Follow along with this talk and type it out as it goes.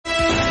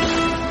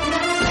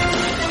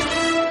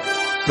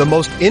The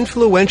most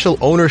influential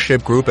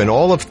ownership group in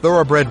all of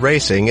thoroughbred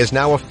racing is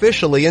now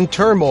officially in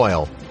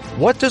turmoil.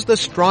 What does the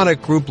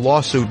Stronach Group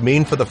lawsuit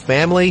mean for the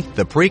family,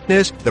 the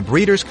Preakness, the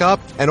Breeders'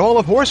 Cup, and all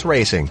of horse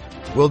racing?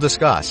 We'll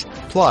discuss.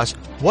 Plus,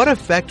 what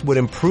effect would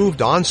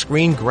improved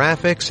on-screen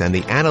graphics and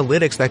the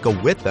analytics that go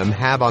with them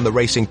have on the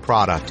racing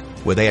product?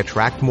 Will they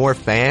attract more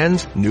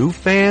fans, new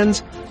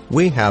fans?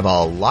 We have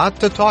a lot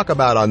to talk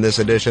about on this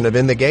edition of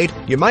In the Gate.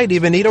 You might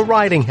even need a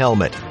riding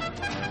helmet.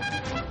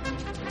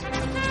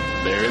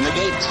 They're in the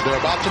gates. They're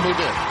about to move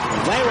in.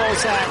 They roll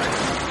sack.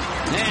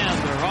 And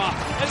they're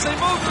off. As they move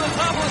to the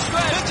top of the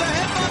stretch. It's a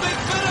hit-bobbing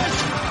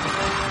finish.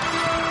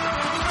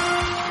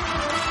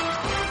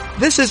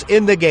 This is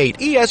In the Gate,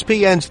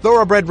 ESPN's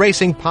Thoroughbred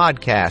Racing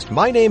podcast.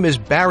 My name is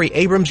Barry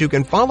Abrams. You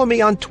can follow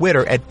me on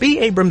Twitter at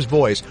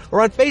 @BAbramsVoice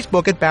or on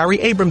Facebook at Barry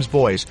Abrams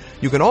Voice.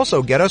 You can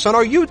also get us on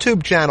our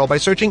YouTube channel by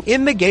searching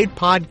In the Gate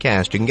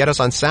Podcast. You can get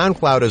us on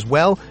SoundCloud as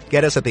well.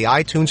 Get us at the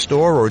iTunes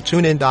Store or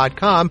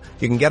TuneIn.com.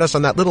 You can get us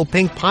on that little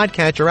pink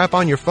podcatcher app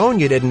on your phone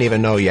you didn't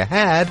even know you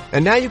had.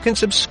 And now you can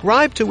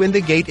subscribe to In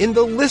the Gate in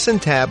the Listen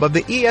tab of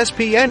the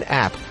ESPN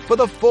app. For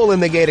the full In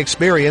the Gate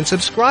experience,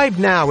 subscribe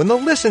now in the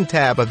Listen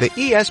tab of the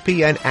ESPN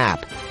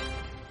app.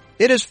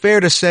 It is fair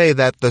to say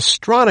that the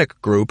Stronach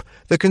Group,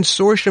 the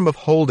consortium of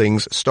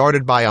holdings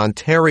started by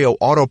Ontario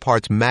auto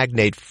parts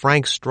magnate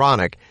Frank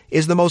Stronach,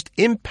 is the most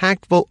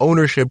impactful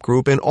ownership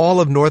group in all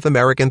of North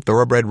American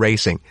thoroughbred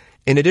racing.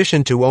 In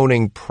addition to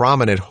owning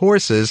prominent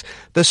horses,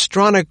 the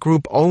Stronach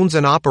Group owns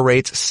and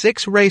operates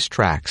 6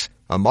 racetracks,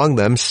 among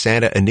them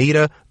Santa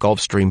Anita,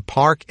 Gulfstream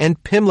Park,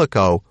 and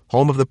Pimlico,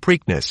 home of the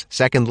Preakness,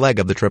 second leg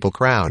of the Triple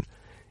Crown.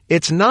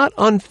 It's not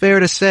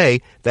unfair to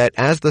say that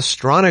as the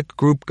Stronach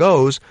Group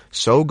goes,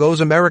 so goes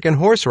American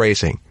horse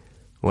racing.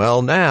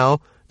 Well, now,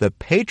 the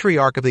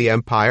patriarch of the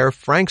empire,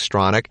 Frank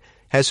Stronach,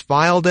 has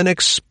filed an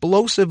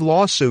explosive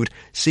lawsuit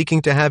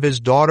seeking to have his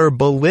daughter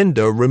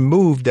Belinda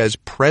removed as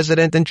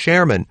president and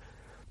chairman.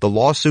 The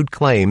lawsuit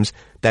claims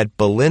that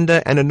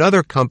Belinda and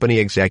another company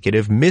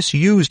executive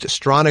misused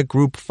Stronach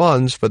Group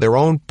funds for their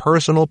own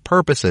personal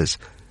purposes.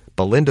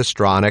 Belinda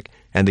Stronach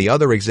and the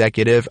other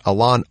executive,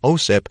 Alon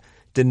Osip,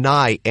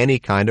 deny any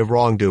kind of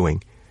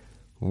wrongdoing.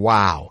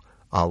 Wow,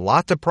 a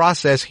lot to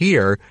process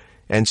here.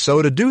 And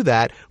so to do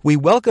that, we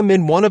welcome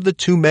in one of the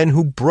 2 men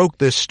who broke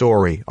this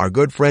story, our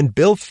good friend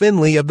Bill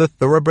Finley of the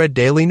Thoroughbred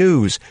Daily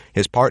News.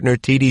 His partner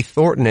T.D.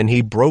 Thornton and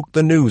he broke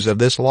the news of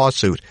this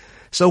lawsuit.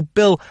 So,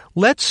 Bill,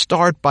 let's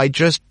start by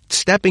just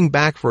stepping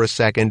back for a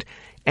second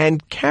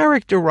and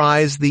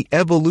characterize the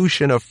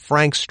evolution of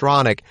Frank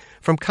Stronach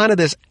from kind of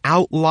this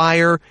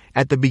outlier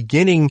at the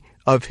beginning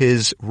of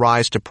his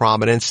rise to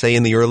prominence, say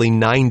in the early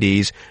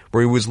 90s,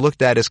 where he was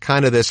looked at as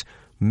kind of this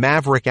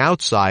maverick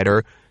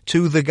outsider,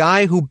 to the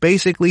guy who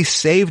basically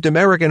saved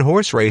American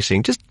horse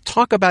racing. Just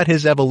talk about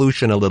his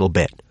evolution a little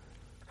bit.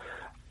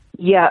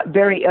 Yeah,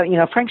 very.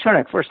 Frank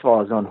Stronach, first of all,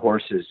 has owned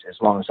horses as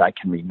long as I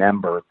can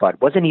remember, but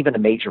wasn't even a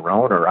major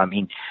owner. I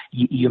mean,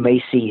 you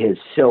may see his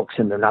silks,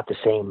 and they're not the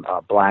same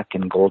black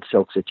and gold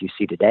silks that you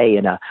see today,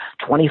 in a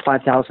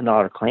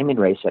 $25,000 claiming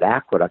race at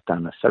Aqueduct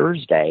on a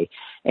Thursday.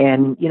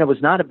 And, it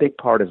was not a big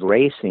part of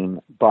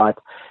racing, but,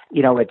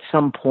 at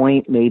some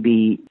point,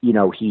 maybe,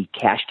 he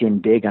cashed in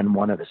big on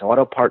one of his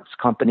auto parts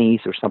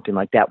companies or something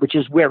like that, which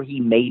is where he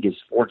made his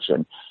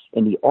fortune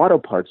in the auto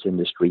parts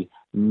industry,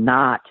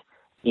 not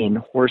in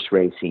horse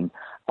racing.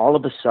 All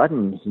of a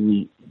sudden,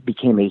 he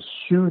became a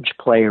huge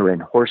player in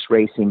horse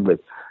racing with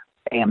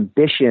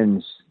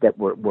ambitions that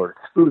were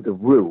through the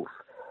roof.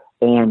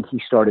 And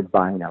he started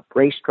buying up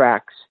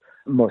racetracks,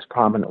 most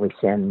prominently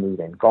Santa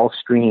Anita and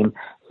Gulfstream.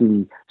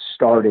 He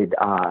started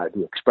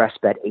the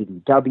ExpressBet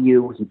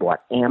ADW. He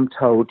bought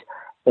Amtote.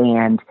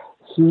 And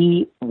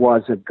he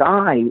was a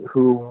guy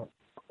who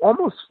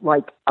almost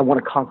like, I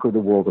want to conquer the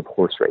world of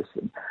horse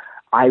racing.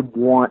 I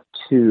want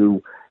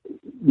to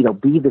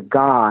be the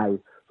guy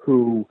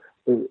who,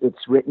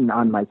 it's written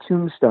on my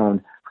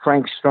tombstone,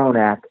 Frank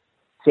Stronach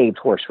saved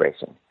horse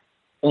racing.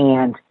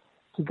 And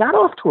he got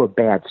off to a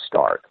bad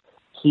start.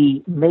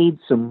 He made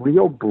some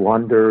real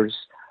blunders.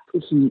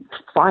 He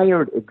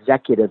fired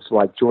executives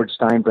like George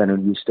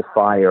Steinbrenner used to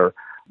fire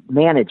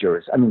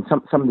managers. I mean,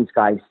 some of these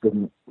guys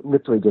didn't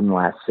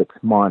last 6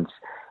 months.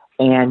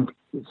 And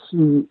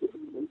he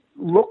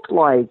looked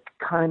like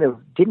kind of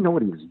didn't know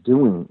what he was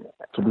doing,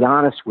 to be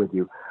honest with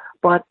you.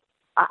 But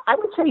I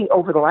would say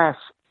over the last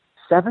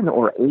 7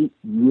 or 8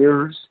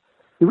 years,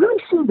 he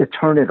really seemed to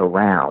turn it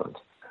around.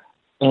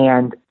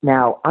 And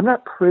now I'm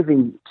not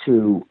privy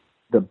to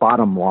the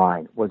bottom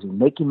line. Was he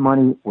making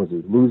money? Was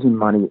he losing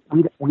money?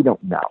 We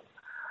don't know.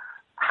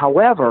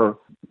 However,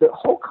 the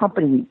whole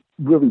company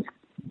really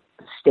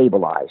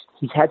stabilized.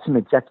 He's had some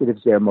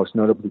executives there, most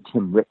notably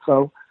Tim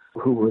Ritzo,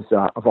 who was,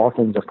 of all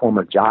things, a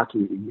former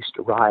jockey who used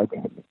to ride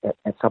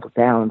at Suffolk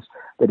Downs,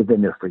 that had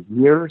been there for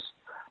years.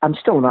 I'm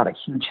still not a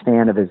huge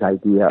fan of his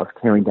idea of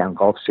tearing down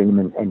Gulfstream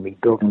and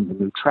rebuilding the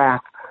new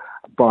track,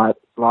 but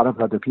a lot of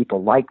other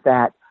people like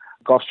that.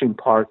 Gulfstream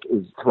Park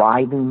is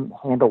thriving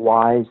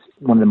handle-wise.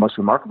 One of the most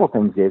remarkable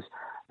things is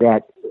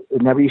that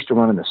it never used to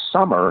run in the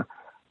summer,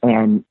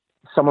 and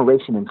summer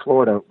racing in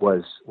Florida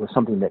was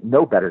something that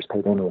no bettors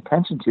paid any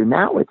attention to.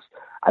 Now it's,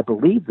 I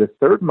believe, the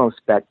third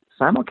most bet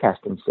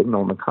simulcasting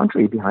signal in the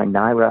country behind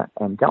Naira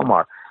and Del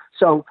Mar.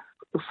 So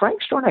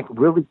Frank Stronach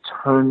really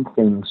turned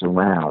things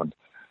around.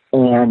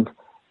 And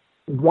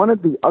one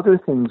of the other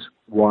things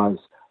was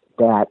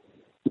that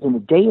in a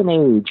day and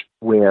age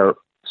where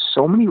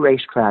so many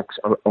racetracks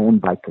are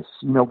owned by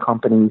casino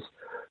companies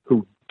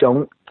who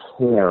don't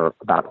care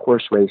about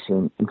horse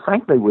racing and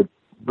frankly would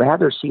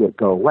rather see it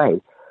go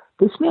away,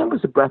 this man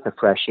was a breath of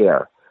fresh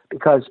air,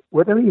 because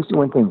whether he was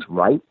doing things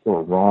right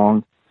or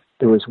wrong,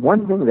 there was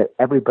one thing that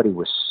everybody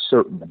was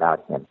certain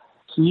about him.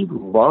 He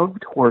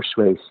loved horse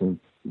racing,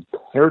 he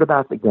cared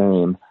about the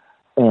game,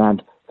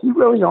 and he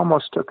really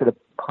almost took it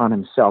upon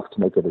himself to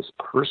make it his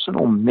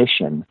personal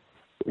mission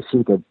to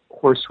see that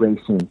horse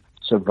racing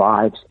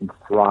survives and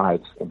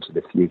thrives into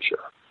the future.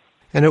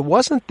 And it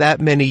wasn't that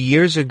many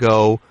years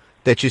ago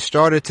that you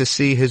started to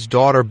see his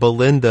daughter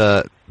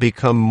Belinda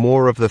become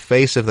more of the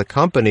face of the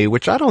company,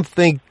 which I don't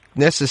think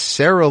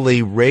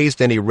necessarily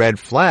raised any red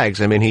flags.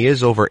 I mean, he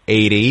is over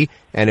 80,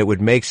 and it would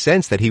make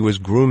sense that he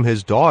would groom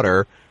his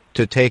daughter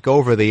to take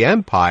over the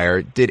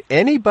empire. Did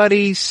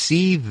anybody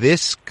see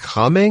this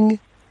coming?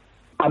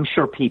 I'm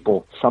sure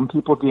some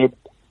people did.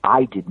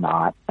 I did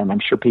not, and I'm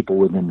sure people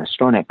within the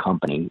Stronach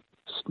company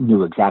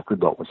knew exactly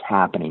what was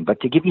happening.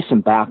 But to give you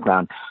some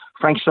background,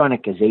 Frank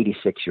Stronach is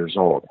 86 years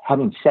old.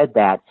 Having said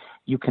that,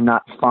 you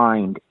cannot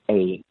find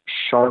a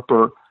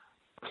sharper,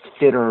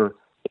 fitter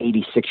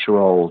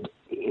 86-year-old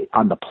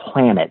on the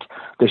planet.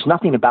 There's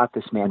nothing about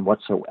this man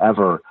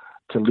whatsoever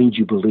to lead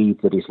you to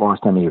believe that he's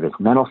lost any of his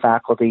mental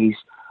faculties,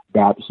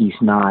 that he's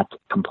not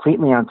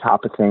completely on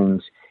top of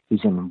things.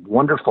 He's in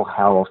wonderful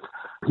health.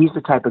 He's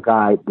the type of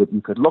guy that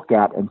you could look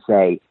at and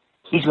say,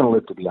 he's going to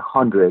live to be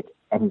 100,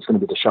 and he's going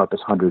to be the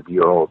sharpest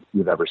 100-year-old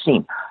you've ever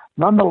seen.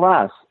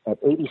 Nonetheless, at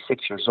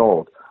 86 years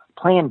old,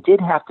 a plan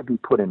did have to be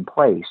put in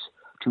place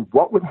to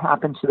what would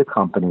happen to the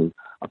company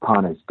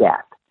upon his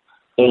death.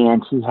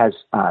 And he has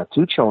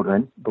two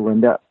children,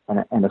 Belinda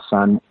and a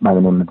son by the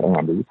name of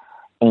Andy.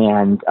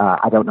 And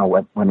I don't know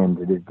what went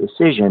into the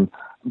decision,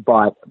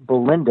 but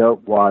Belinda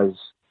was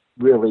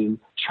really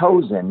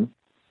chosen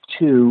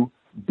to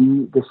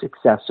be the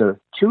successor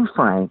to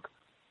Frank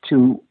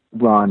to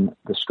run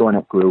the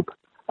Stronach Group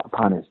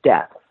upon his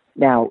death.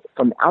 Now,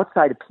 from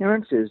outside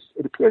appearances,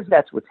 it appears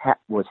that's what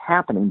was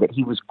happening, that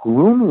he was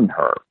grooming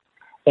her.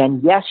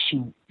 And yes,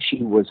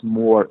 she was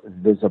more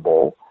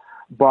visible,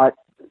 but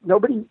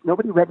nobody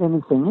read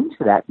anything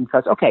into that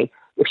because, okay,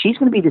 if she's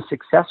going to be the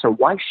successor,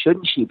 why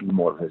shouldn't she be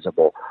more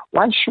visible?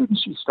 Why shouldn't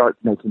she start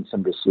making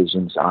some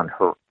decisions on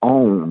her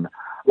own?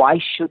 Why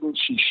shouldn't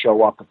she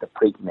show up at the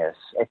Preakness,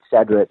 et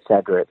cetera, et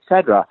cetera, et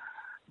cetera?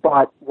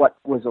 But what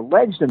was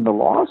alleged in the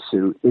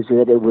lawsuit is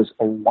that it was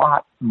a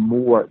lot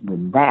more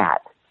than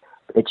that.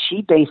 That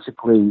she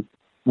basically,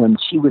 when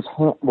she was,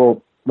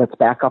 well, let's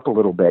back up a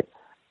little bit.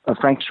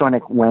 Frank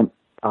Stronach went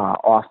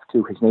off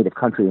to his native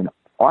country in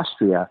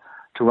Austria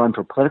to run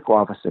for political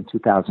office in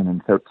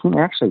 2013,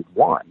 actually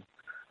won,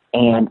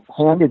 and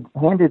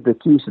handed the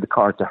keys to the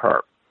car to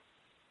her.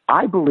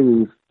 I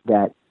believe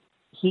that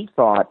he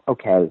thought,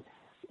 okay,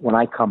 when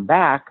I come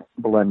back,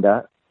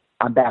 Belinda,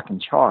 I'm back in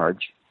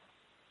charge,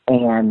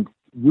 and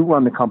you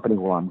run the company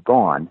while I'm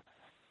gone.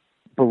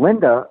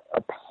 Belinda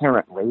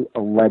apparently,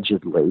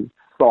 allegedly,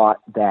 thought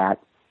that,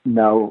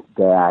 no,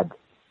 Dad,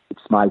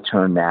 it's my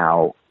turn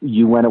now.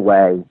 You went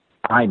away.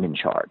 I'm in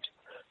charge.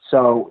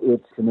 So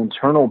it's an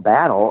internal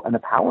battle and a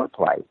power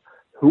play.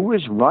 Who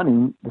is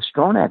running the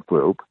Stronach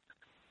Group?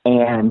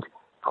 And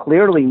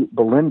clearly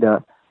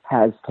Belinda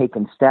has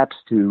taken steps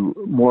to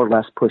more or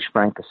less push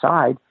Frank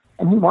aside,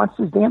 and he wants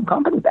his damn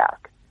company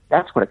back.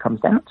 That's what it comes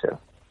down to.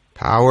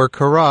 Power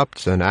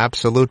corrupts, and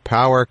absolute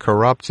power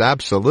corrupts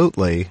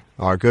absolutely.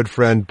 Our good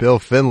friend Bill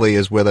Finley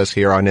is with us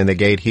here on In the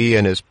Gate. He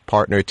and his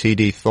partner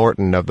T.D.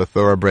 Thornton of the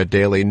Thoroughbred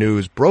Daily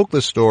News broke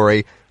the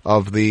story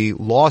of the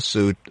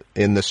lawsuit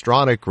in the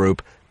Stronach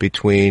Group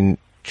between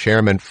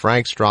Chairman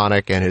Frank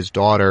Stronach and his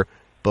daughter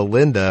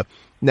Belinda.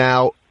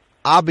 Now,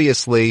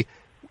 obviously,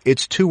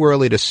 it's too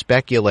early to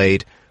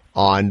speculate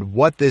on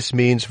what this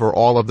means for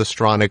all of the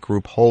Stronach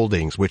Group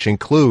holdings, which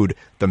include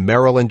the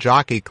Maryland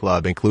Jockey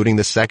Club, including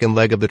the second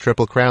leg of the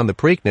Triple Crown, the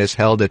Preakness,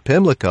 held at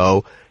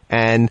Pimlico,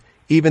 and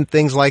even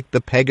things like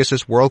the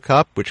Pegasus World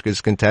Cup, which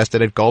is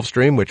contested at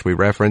Gulfstream, which we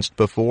referenced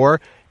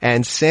before,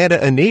 and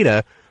Santa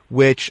Anita,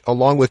 which,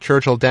 along with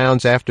Churchill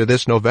Downs after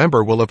this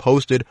November, will have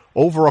hosted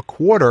over a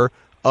quarter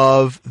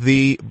of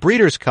the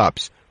Breeders'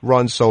 Cups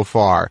run so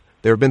far.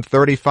 There have been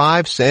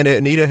 35. Santa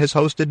Anita has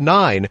hosted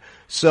 9.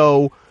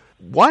 So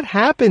what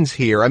happens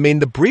here? I mean,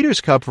 the Breeders'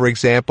 Cup, for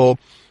example,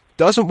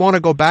 doesn't want to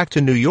go back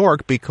to New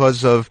York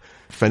because of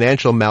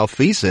financial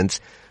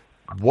malfeasance.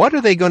 What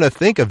are they going to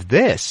think of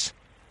this?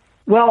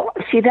 Well,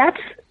 see,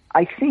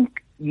 I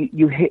think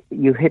you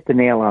hit the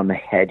nail on the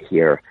head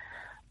here.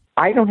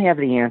 I don't have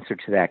the answer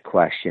to that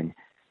question.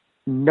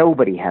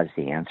 Nobody has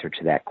the answer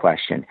to that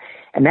question.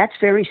 And that's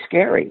very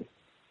scary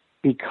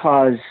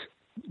because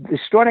the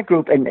Stronach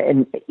Group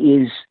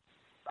is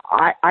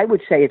I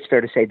would say it's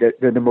fair to say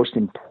that they're the most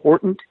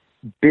important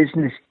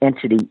business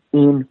entity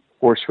in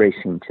horse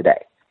racing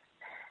today.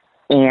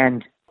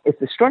 And if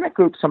the Stronach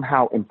Group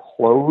somehow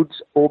implodes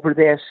over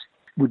this,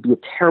 it would be a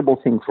terrible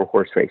thing for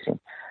horse racing.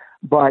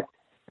 But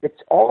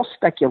it's all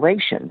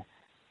speculation.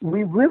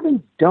 We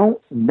really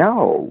don't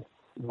know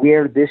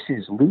where this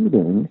is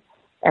leading.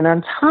 And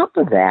on top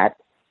of that,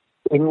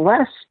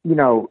 unless,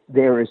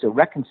 there is a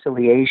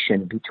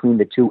reconciliation between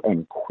the two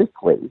and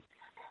quickly,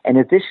 and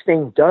if this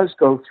thing does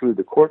go through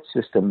the court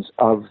systems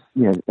of,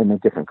 in a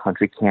different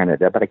country,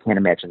 Canada, but I can't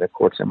imagine the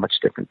courts are much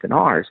different than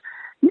ours,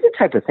 these are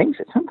type of things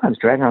that sometimes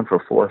drag on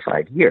for 4 or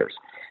 5 years.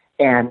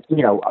 And,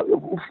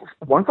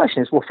 one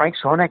question is, will Frank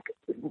Stronach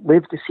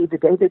live to see the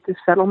day that this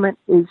settlement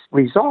is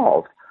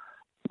resolved?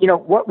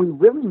 What we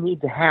really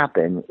need to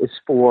happen is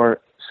for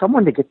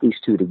someone to get these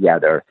two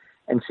together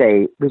and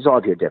say,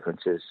 resolve your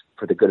differences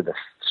for the good of the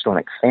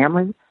Stronach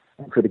family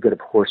and for the good of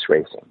horse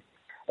racing.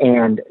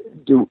 And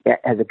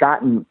has it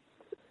gotten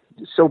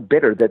so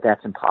bitter that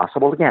that's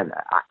impossible? Again,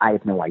 I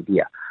have no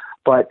idea.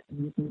 But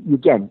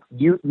again,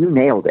 you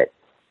nailed it.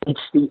 It's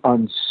the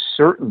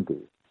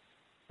uncertainty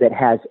that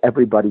has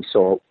everybody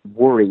so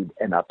worried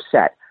and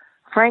upset.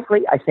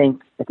 Frankly, I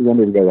think at the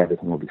end of the day,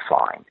 everything will be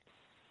fine.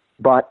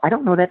 But I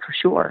don't know that for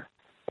sure.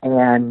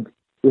 And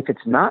if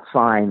it's not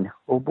fine,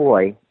 oh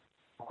boy,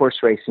 horse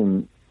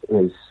racing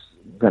is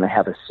going to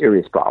have a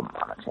serious problem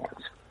on its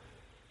hands.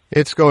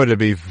 It's going to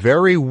be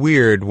very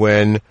weird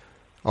when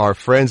our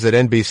friends at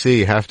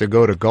NBC have to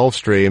go to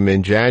Gulfstream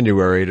in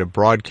January to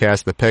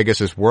broadcast the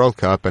Pegasus World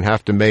Cup and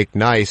have to make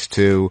nice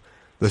to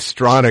the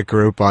Stronach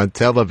Group on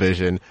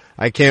television.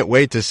 I can't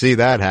wait to see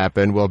that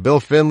happen. Well, Bill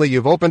Finley,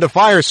 you've opened a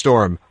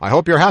firestorm. I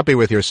hope you're happy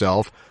with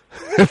yourself.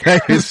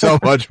 Thank you so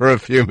much for a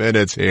few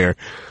minutes here.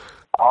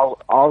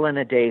 All in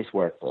a day's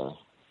work, Bill.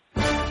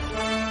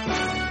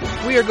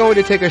 We are going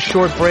to take a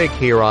short break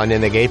here on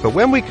In the Gate, but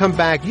when we come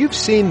back, you've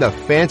seen the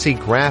fancy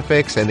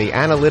graphics and the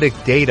analytic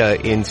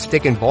data in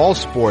stick and ball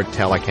sport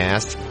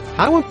telecasts.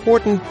 How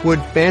important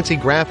would fancy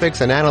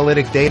graphics and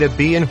analytic data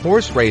be in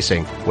horse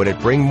racing? Would it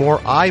bring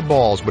more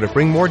eyeballs? Would it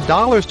bring more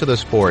dollars to the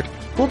sport?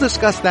 We'll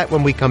discuss that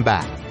when we come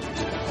back.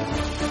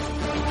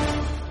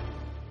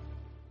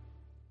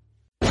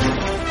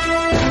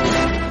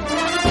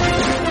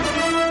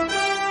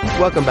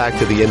 Welcome back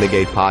to the In the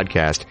Gate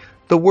podcast.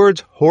 The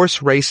words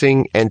horse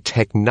racing and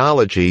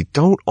technology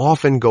don't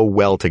often go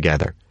well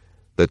together.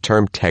 The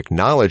term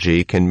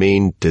technology can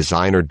mean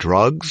designer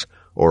drugs,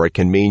 or it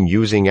can mean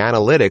using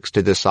analytics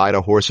to decide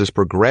a horse's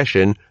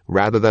progression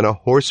rather than a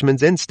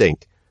horseman's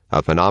instinct,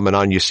 a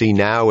phenomenon you see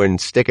now in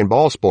stick and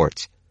ball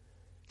sports.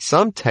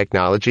 Some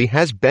technology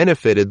has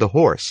benefited the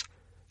horse.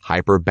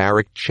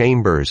 Hyperbaric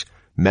chambers,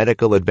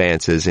 medical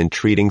advances in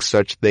treating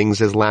such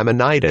things as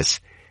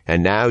laminitis,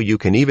 and now you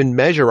can even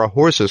measure a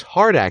horse's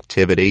heart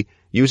activity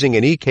using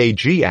an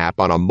EKG app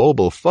on a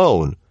mobile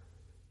phone.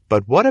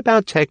 But what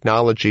about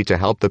technology to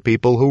help the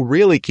people who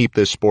really keep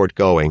this sport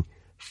going?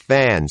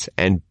 Fans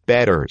and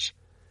bettors.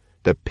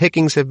 The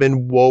pickings have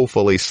been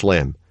woefully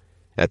slim.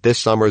 At this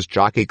summer's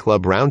Jockey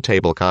Club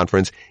Roundtable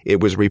Conference, it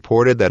was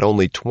reported that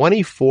only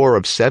 24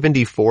 of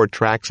 74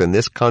 tracks in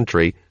this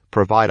country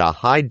provide a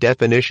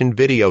high-definition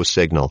video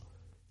signal.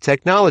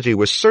 Technology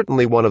was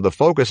certainly one of the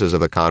focuses of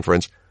the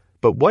conference,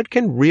 but what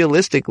can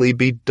realistically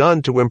be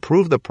done to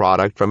improve the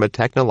product from a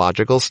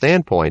technological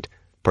standpoint,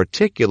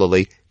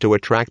 particularly to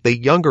attract the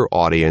younger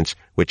audience,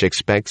 which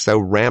expects a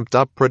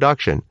ramped-up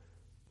production?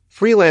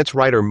 Freelance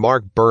writer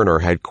Mark Berner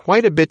had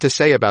quite a bit to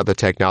say about the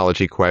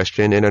technology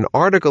question in an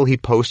article he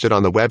posted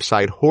on the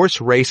website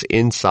Horse Race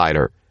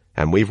Insider,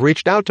 and we've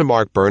reached out to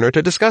Mark Berner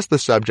to discuss the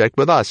subject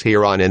with us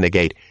here on In the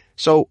Gate.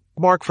 So,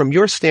 Mark, from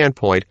your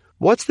standpoint,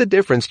 what's the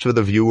difference to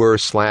the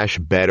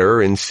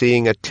viewer/bettor in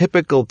seeing a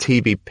typical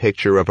TV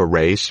picture of a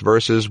race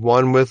versus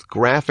one with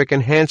graphic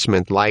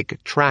enhancement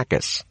like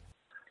Trackus?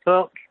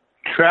 Well,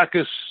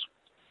 Trackus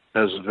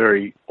has a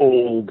very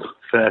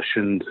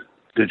old-fashioned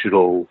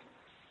digital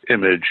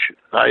image.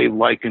 I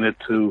liken it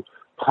to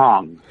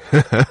Pong,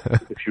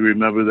 if you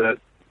remember that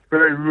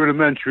very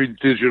rudimentary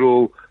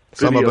digital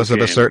Some of us game.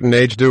 of a certain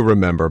age do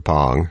remember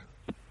Pong.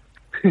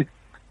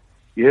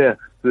 Yeah.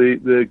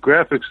 The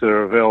graphics that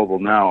are available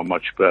now are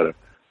much better.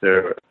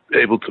 They're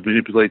able to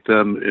manipulate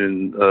them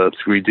in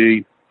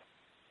 3D,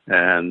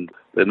 and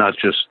they're not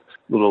just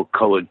little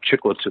colored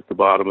chiclets at the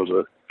bottom of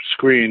the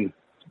screen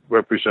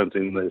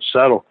representing the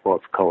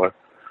saddlecloth color.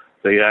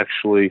 They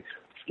actually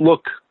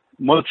look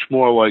much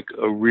more like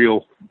a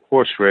real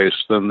horse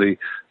race than the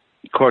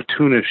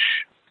cartoonish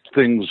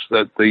things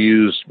that they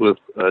use with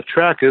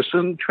Trackus.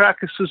 And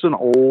Trackus is an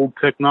old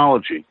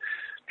technology.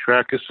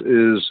 Trackus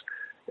is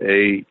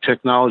a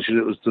technology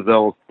that was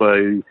developed by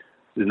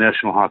the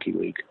National Hockey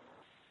League.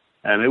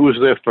 And it was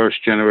their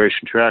first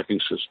generation tracking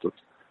system.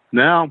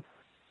 Now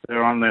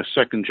they're on their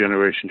second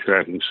generation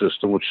tracking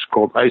system, which is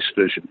called Ice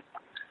Vision.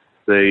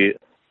 They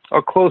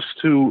are close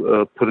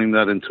to putting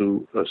that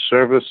into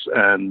service.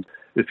 And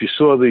if you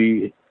saw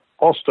the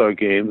All-Star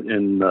game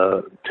in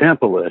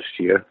Tampa last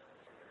year,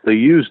 they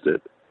used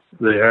it.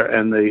 there,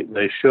 and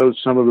they showed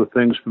some of the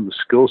things from the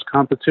skills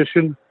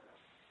competition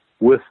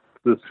with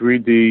the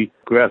 3D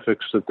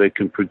graphics that they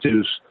can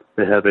produce.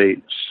 They have a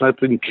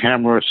sighting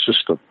camera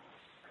system,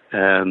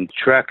 and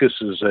Trackus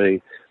is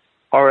a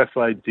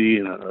RFID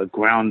and a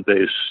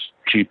ground-based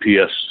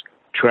GPS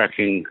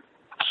tracking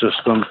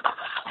system,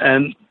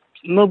 and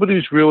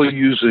nobody's really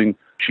using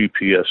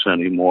GPS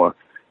anymore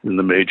in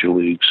the major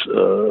leagues.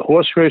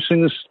 Horse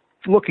racing is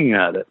looking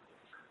at it.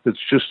 It's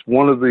just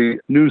one of the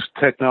new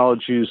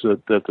technologies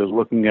that they're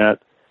looking at.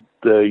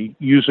 They're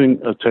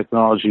using a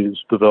technology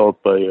that's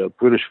developed by a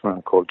British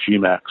firm called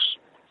GMAX,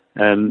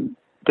 and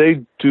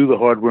they do the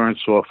hardware and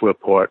software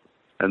part.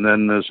 And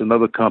then there's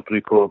another company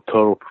called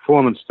Total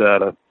Performance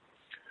Data,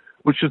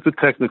 which is the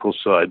technical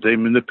side. They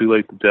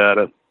manipulate the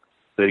data,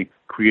 they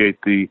create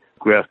the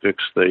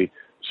graphics, they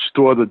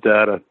store the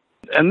data.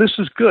 And this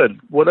is good.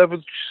 Whatever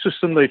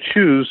system they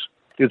choose,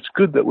 it's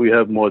good that we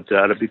have more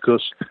data,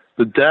 because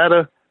the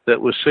data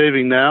that we're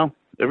saving now,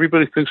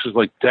 everybody thinks is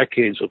like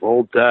decades of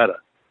old data.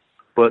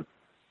 But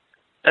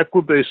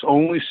Equibase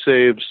only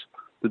saves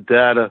the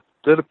data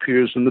that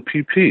appears in the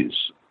PPs.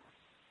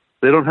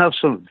 They don't have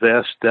some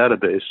vast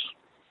database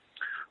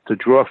to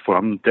draw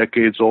from,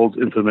 decades-old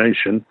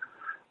information.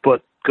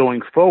 But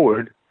going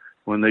forward,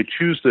 when they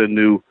choose their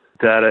new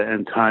data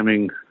and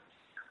timing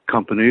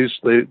companies,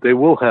 they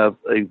will have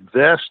a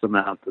vast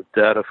amount of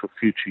data for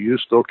future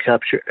use. They'll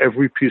capture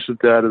every piece of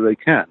data they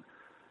can.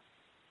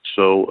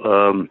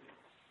 So,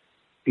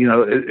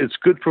 it's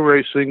good for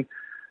racing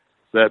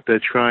that they're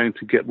trying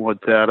to get more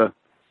data.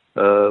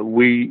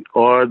 We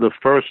are the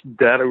first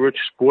data-rich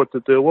sport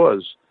that there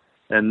was.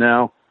 And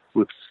now,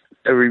 with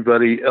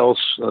everybody else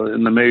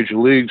in the major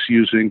leagues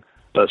using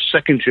a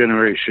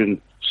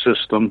second-generation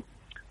system,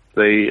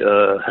 they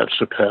have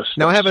surpassed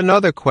Now, us. I have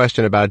another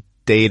question about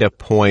data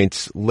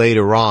points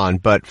later on,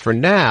 but for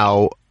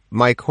now,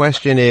 my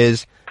question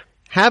is,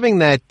 having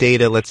that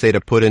data, let's say, to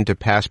put into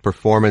past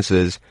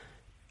performances,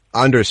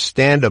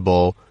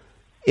 understandable,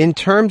 in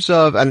terms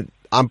of, and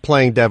I'm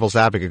playing devil's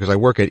advocate because I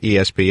work at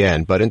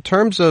ESPN, but in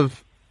terms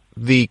of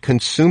the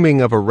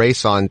consuming of a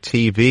race on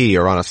TV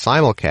or on a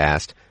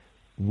simulcast,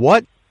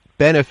 what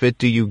benefit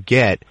do you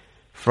get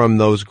from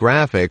those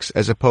graphics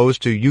as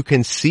opposed to you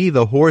can see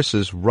the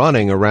horses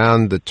running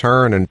around the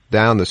turn and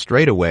down the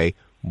straightaway?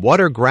 What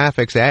are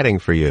graphics adding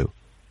for you?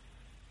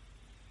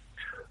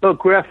 Well,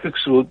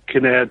 graphics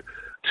can add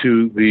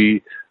to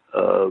the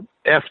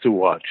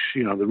afterwatch,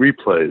 the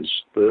replays.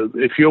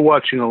 If you're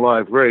watching a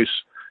live race,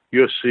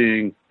 you're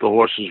seeing the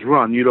horses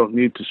run. You don't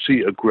need to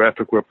see a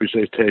graphic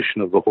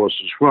representation of the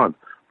horses run.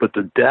 But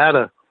the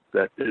data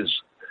that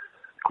is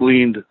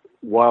gleaned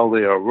while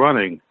they are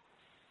running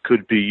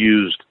could be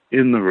used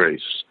in the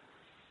race.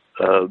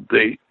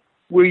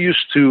 We're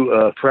used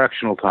to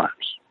fractional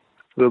times.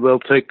 So they'll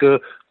take a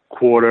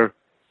quarter,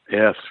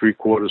 half,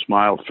 3/4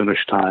 mile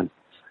finish time.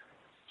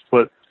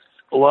 But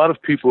a lot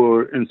of people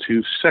are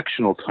into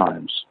sectional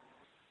times,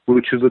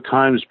 which are the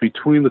times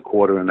between the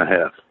quarter and the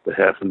half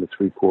and the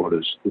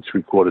 3/4, the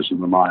 3/4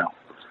 and the mile.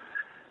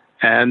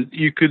 And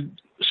you could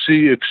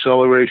see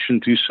acceleration,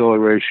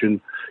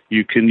 deceleration.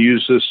 You can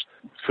use this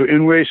for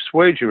in-race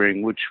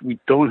wagering, which we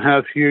don't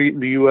have here in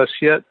the U.S.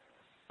 yet,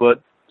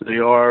 but they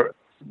are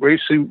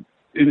racing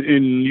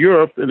in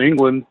Europe and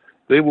England.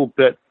 They will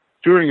bet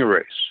during a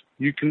race.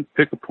 You can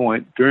pick a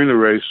point during the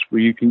race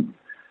where you can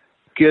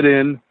get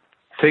in,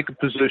 take a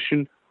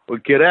position, or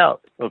get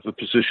out of the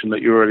position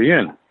that you're already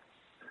in.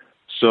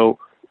 So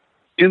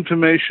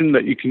information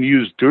that you can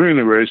use during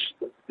the race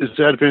is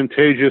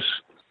advantageous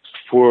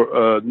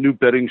for new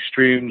betting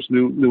streams,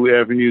 new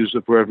avenues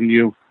of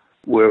revenue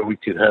where we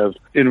could have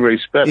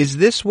in-race betting. Is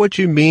this what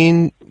you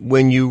mean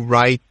when you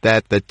write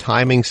that the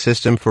timing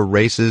system for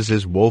races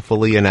is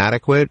woefully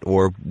inadequate,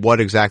 or what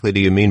exactly do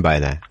you mean by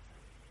that?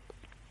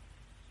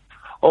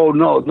 Oh,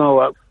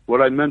 no.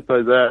 What I meant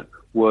by that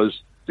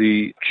was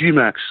the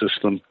GMAX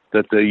system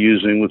that they're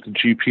using with the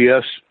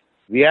GPS.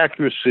 The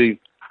accuracy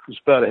is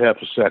about a half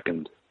a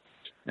second.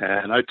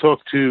 And I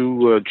talked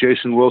to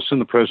Jason Wilson,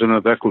 the president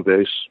of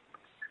Equibase,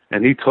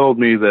 and he told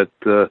me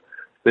that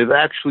they've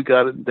actually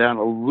got it down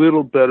a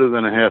little better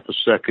than a half a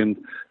second.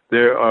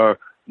 There are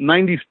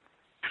 95%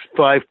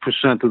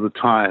 of the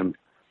time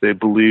they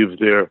believe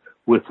they're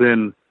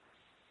within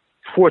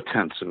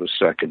 0.4 of a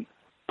second.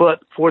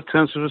 But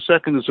 0.4 of a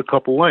second is a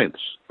couple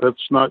lengths.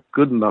 That's not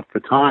good enough for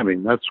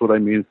timing. That's what I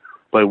mean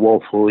by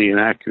woefully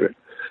inaccurate.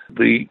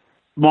 The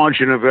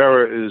margin of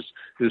error is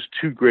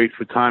too great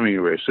for timing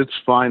a race. It's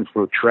fine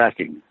for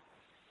tracking,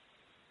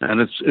 and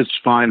it's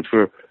fine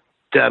for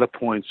data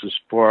points as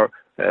far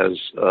as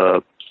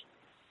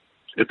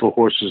if a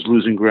horse is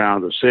losing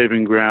ground or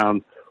saving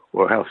ground,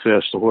 or how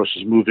fast the horse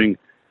is moving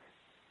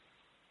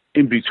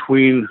in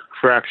between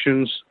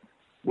fractions,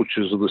 which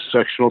is the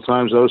sectional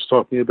times I was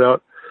talking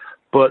about.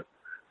 But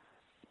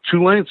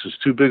 2 lengths is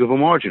too big of a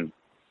margin.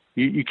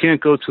 You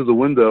can't go to the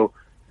window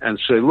and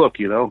say, look,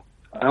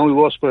 I only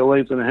lost by a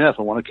length and a half.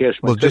 I want to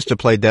cash my ticket. Just to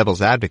play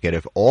devil's advocate,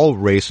 if all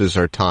races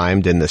are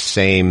timed in the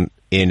same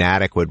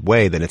inadequate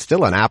way, then it's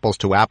still an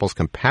apples-to-apples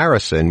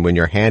comparison when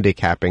you're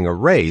handicapping a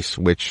race,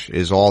 which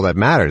is all that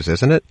matters,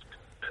 isn't it?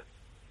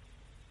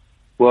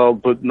 Well,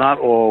 but not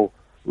all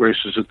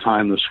races are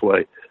timed this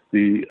way.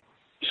 The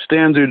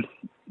standard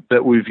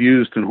that we've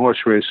used in horse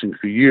racing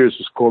for years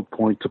is called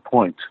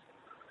point-to-point,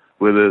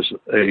 where there's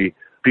a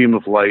beam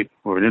of light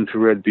or an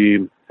infrared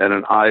beam and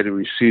an eye to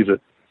receive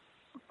it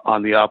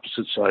on the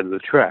opposite side of the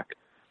track.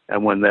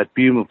 And when that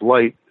beam of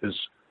light is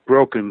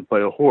broken by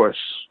a horse,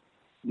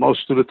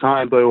 most of the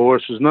time by a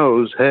horse's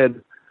nose,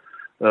 head,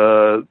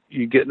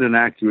 you get an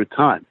inaccurate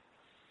time.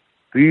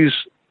 These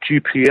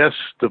GPS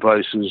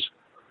devices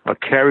are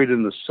carried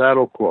in the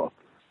saddle cloth,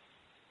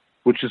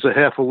 which is a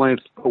half a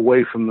length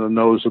away from the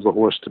nose of the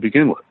horse to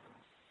begin with.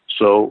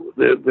 So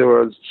there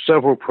are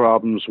several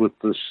problems with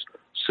this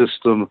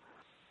system.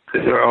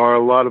 There are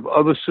a lot of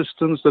other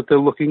systems that they're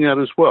looking at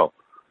as well.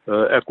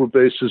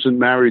 Equibase isn't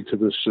married to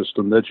this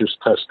system. They're just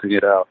testing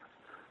it out.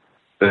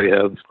 They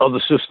have other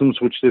systems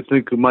which they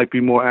think might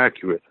be more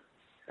accurate.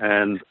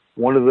 And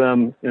one of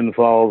them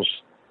involves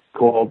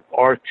called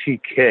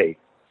RTK,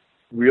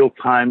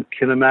 real-time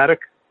kinematic,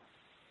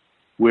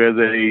 where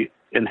they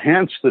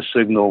enhance the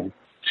signal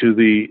to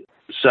the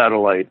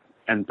satellite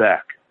and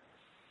back.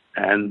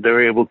 And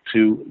they're able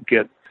to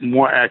get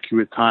more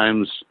accurate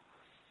times.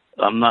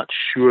 I'm not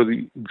sure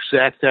the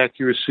exact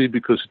accuracy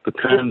because it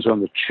depends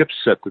on the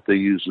chipset that they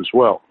use as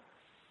well.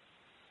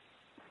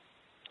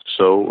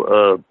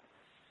 So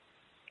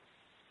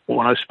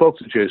when I spoke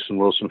to Jason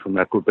Wilson from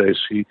Equibase,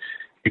 he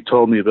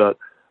told me about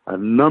a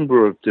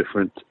number of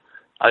different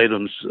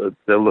items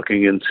they're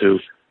looking into,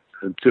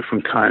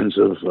 different kinds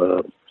of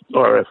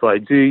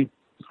RFID,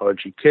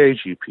 RGK,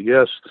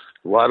 GPS,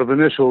 a lot of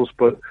initials,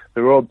 but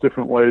they're all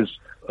different ways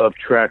of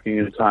tracking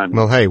and timing.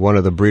 Well, hey, one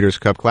of the Breeders'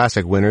 Cup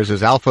Classic winners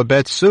is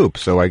Alphabet Soup,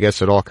 so I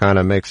guess it all kind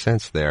of makes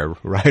sense there.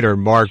 Writer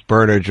Mark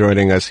Berner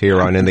joining us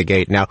here on In the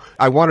Gate. Now,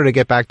 I wanted to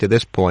get back to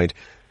this point.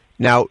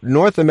 Now,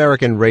 North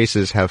American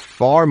races have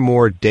far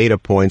more data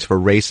points for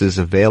races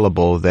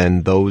available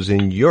than those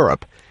in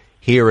Europe.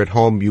 Here at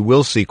home, you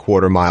will see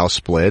quarter-mile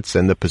splits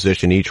and the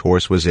position each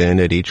horse was in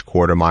at each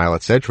quarter-mile,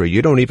 etc.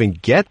 You don't even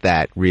get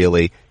that,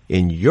 really,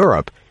 in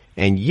Europe.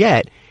 And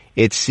yet,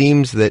 it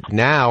seems that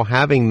now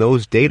having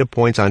those data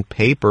points on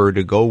paper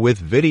to go with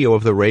video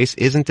of the race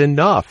isn't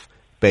enough,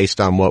 based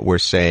on what we're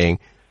saying.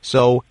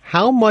 So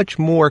how much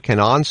more can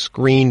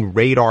on-screen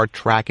radar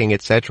tracking,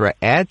 etc.,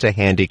 add to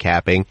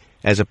handicapping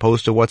as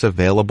opposed to what's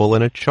available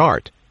in a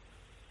chart?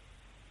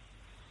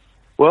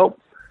 Well,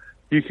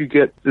 you could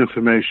get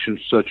information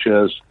such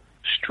as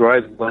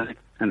stride length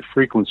and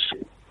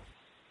frequency.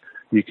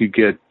 You could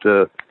get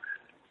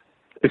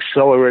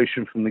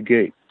acceleration from the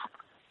gate.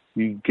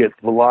 You get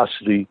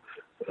velocity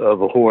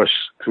of a horse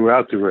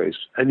throughout the race.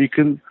 And you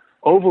can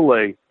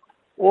overlay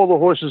all the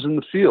horses in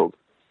the field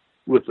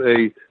with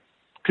a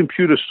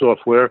computer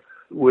software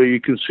where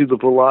you can see the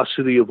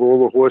velocity of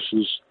all the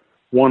horses,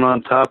 one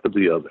on top of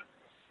the other.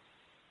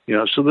 You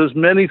know, so there's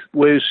many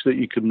ways that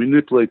you can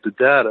manipulate the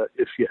data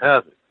if you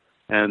have it.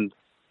 And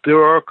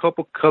there are a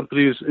couple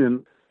companies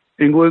in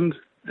England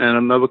and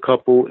another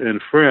couple in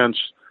France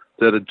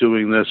that are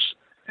doing this,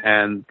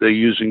 and they're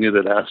using it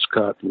at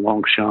Ascot and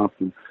Longchamp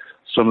and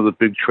some of the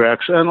big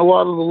tracks and a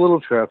lot of the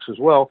little tracks as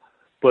well.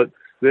 But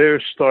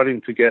they're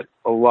starting to get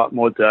a lot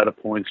more data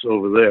points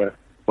over there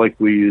like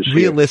we use here.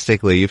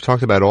 Realistically, you've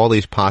talked about all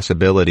these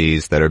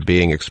possibilities that are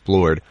being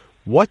explored.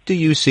 What do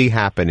you see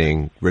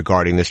happening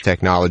regarding this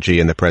technology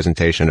in the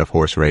presentation of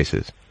horse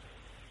races?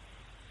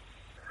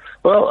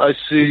 Well, I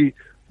see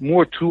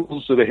more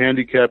tools that a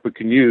handicapper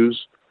can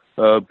use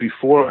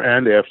before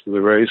and after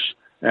the race.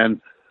 And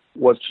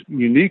what's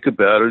unique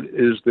about it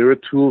is there are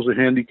tools a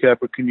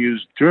handicapper can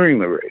use during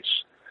the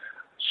race.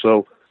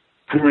 So,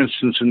 for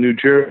instance, in New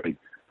Jersey,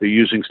 they're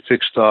using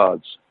fixed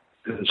odds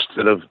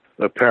instead of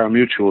a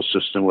parimutuel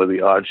system where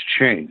the odds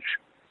change.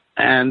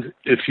 And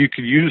if you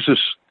could use this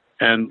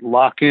and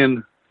lock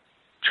in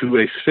to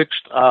a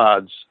fixed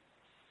odds,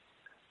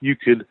 you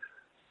could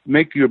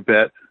make your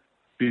bet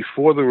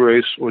before the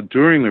race or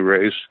during the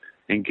race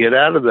and get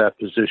out of that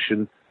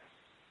position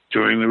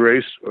during the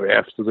race or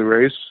after the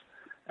race.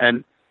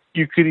 And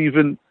you could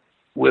even,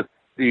 with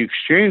the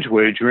exchange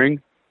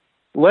wagering,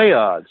 lay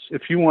odds.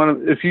 If you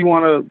want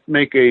to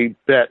make a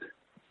bet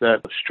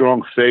that a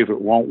strong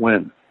favorite won't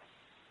win,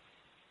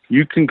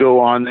 you can go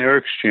on their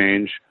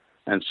exchange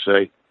and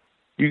say,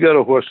 you got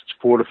a horse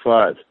that's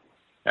 4-5,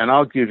 and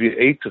I'll give you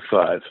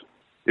 8-5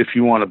 if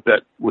you want to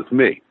bet with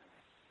me.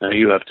 Now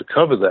you have to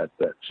cover that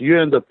bet. So you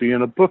end up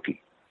being a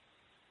bookie.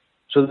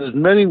 So there's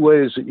many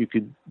ways that you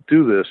could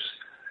do this,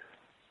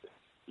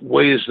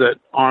 ways that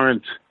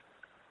aren't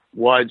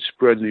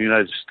widespread in the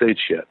United States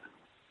yet.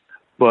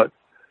 But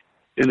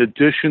in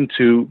addition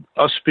to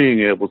us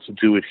being able to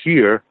do it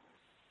here,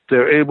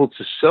 they're able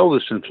to sell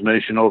this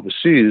information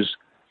overseas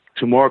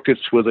to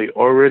markets where they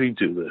already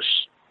do this,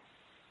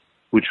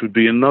 which would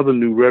be another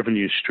new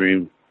revenue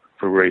stream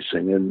for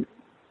racing. And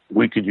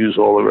we could use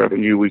all the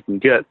revenue we can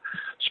get,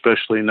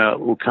 especially now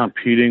we're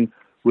competing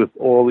with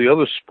all the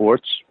other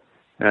sports.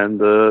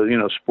 And,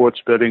 sports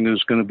betting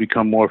is going to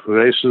become more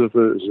pervasive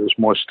as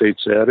more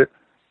states add it.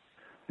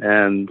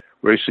 And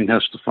racing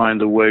has to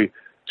find a way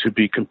to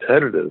be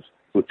competitive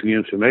with the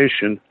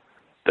information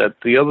that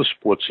the other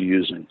sports are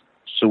using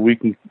so we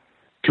can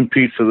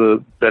compete for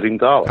the betting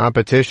dollar.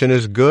 Competition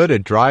is good.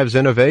 It drives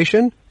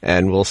innovation,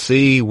 and we'll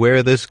see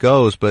where this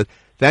goes. But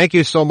thank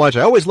you so much.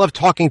 I always love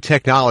talking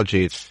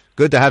technology. It's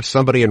good to have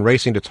somebody in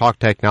racing to talk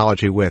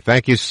technology with.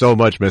 Thank you so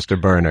much, Mr.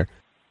 Berner.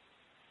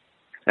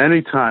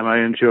 Anytime.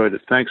 I enjoyed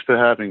it. Thanks for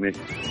having me.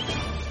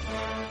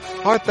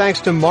 Our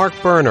thanks to Mark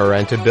Berner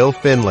and to Bill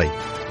Finley.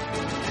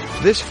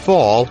 This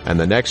fall, and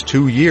the next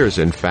 2 years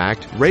in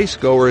fact,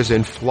 racegoers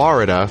in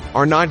Florida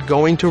are not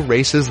going to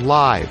races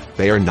live.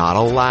 They are not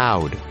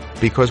allowed.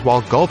 Because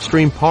while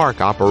Gulfstream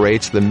Park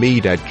operates the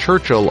meet at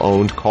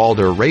Churchill-owned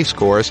Calder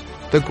Racecourse,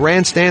 the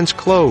grandstand's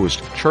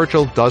closed.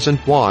 Churchill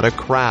doesn't want a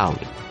crowd.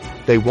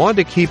 They want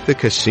to keep the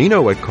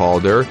casino at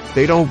Calder.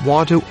 They don't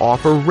want to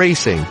offer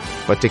racing.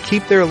 But to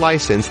keep their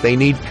license, they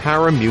need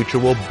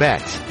pari-mutuel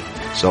bets.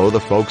 So the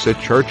folks at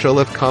Churchill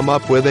have come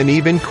up with an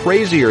even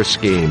crazier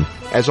scheme,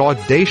 as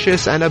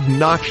audacious and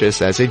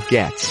obnoxious as it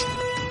gets.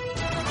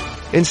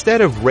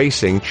 Instead of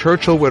racing,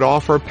 Churchill would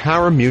offer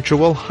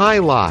pari-mutuel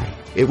highlight.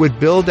 It would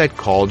build at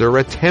Calder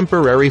a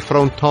temporary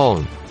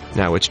fronton.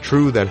 Now, it's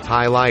true that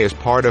highlight is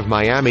part of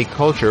Miami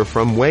culture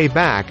from way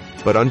back,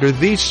 but under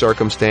these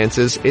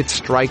circumstances, it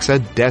strikes a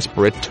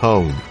desperate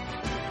tone.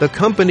 The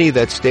company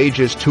that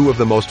stages two of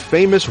the most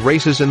famous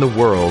races in the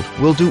world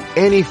will do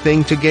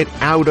anything to get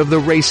out of the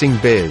racing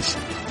biz.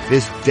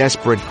 This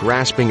desperate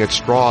grasping at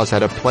straws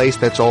at a place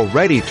that's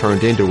already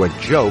turned into a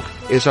joke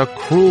is a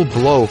cruel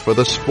blow for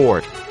the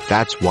sport.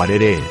 That's what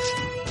it is.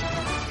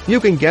 You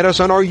can get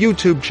us on our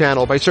YouTube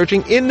channel by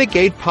searching In the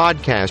Gate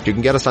Podcast. You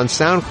can get us on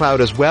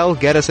SoundCloud as well.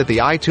 Get us at the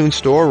iTunes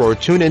Store or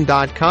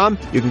TuneIn.com.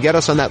 You can get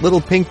us on that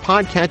little pink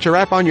podcatcher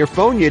app on your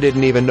phone you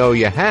didn't even know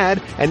you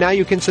had. And now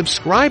you can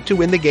subscribe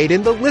to In the Gate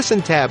in the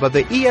Listen tab of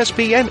the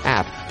ESPN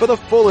app. For the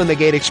full In the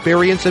Gate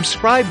experience,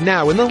 subscribe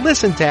now in the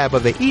Listen tab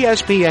of the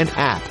ESPN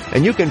app.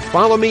 And you can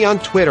follow me on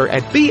Twitter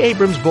at B.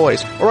 Abrams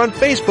Voice or on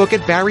Facebook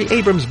at Barry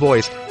Abrams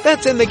Voice.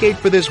 That's In the Gate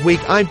for this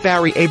week. I'm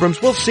Barry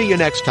Abrams. We'll see you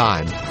next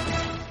time.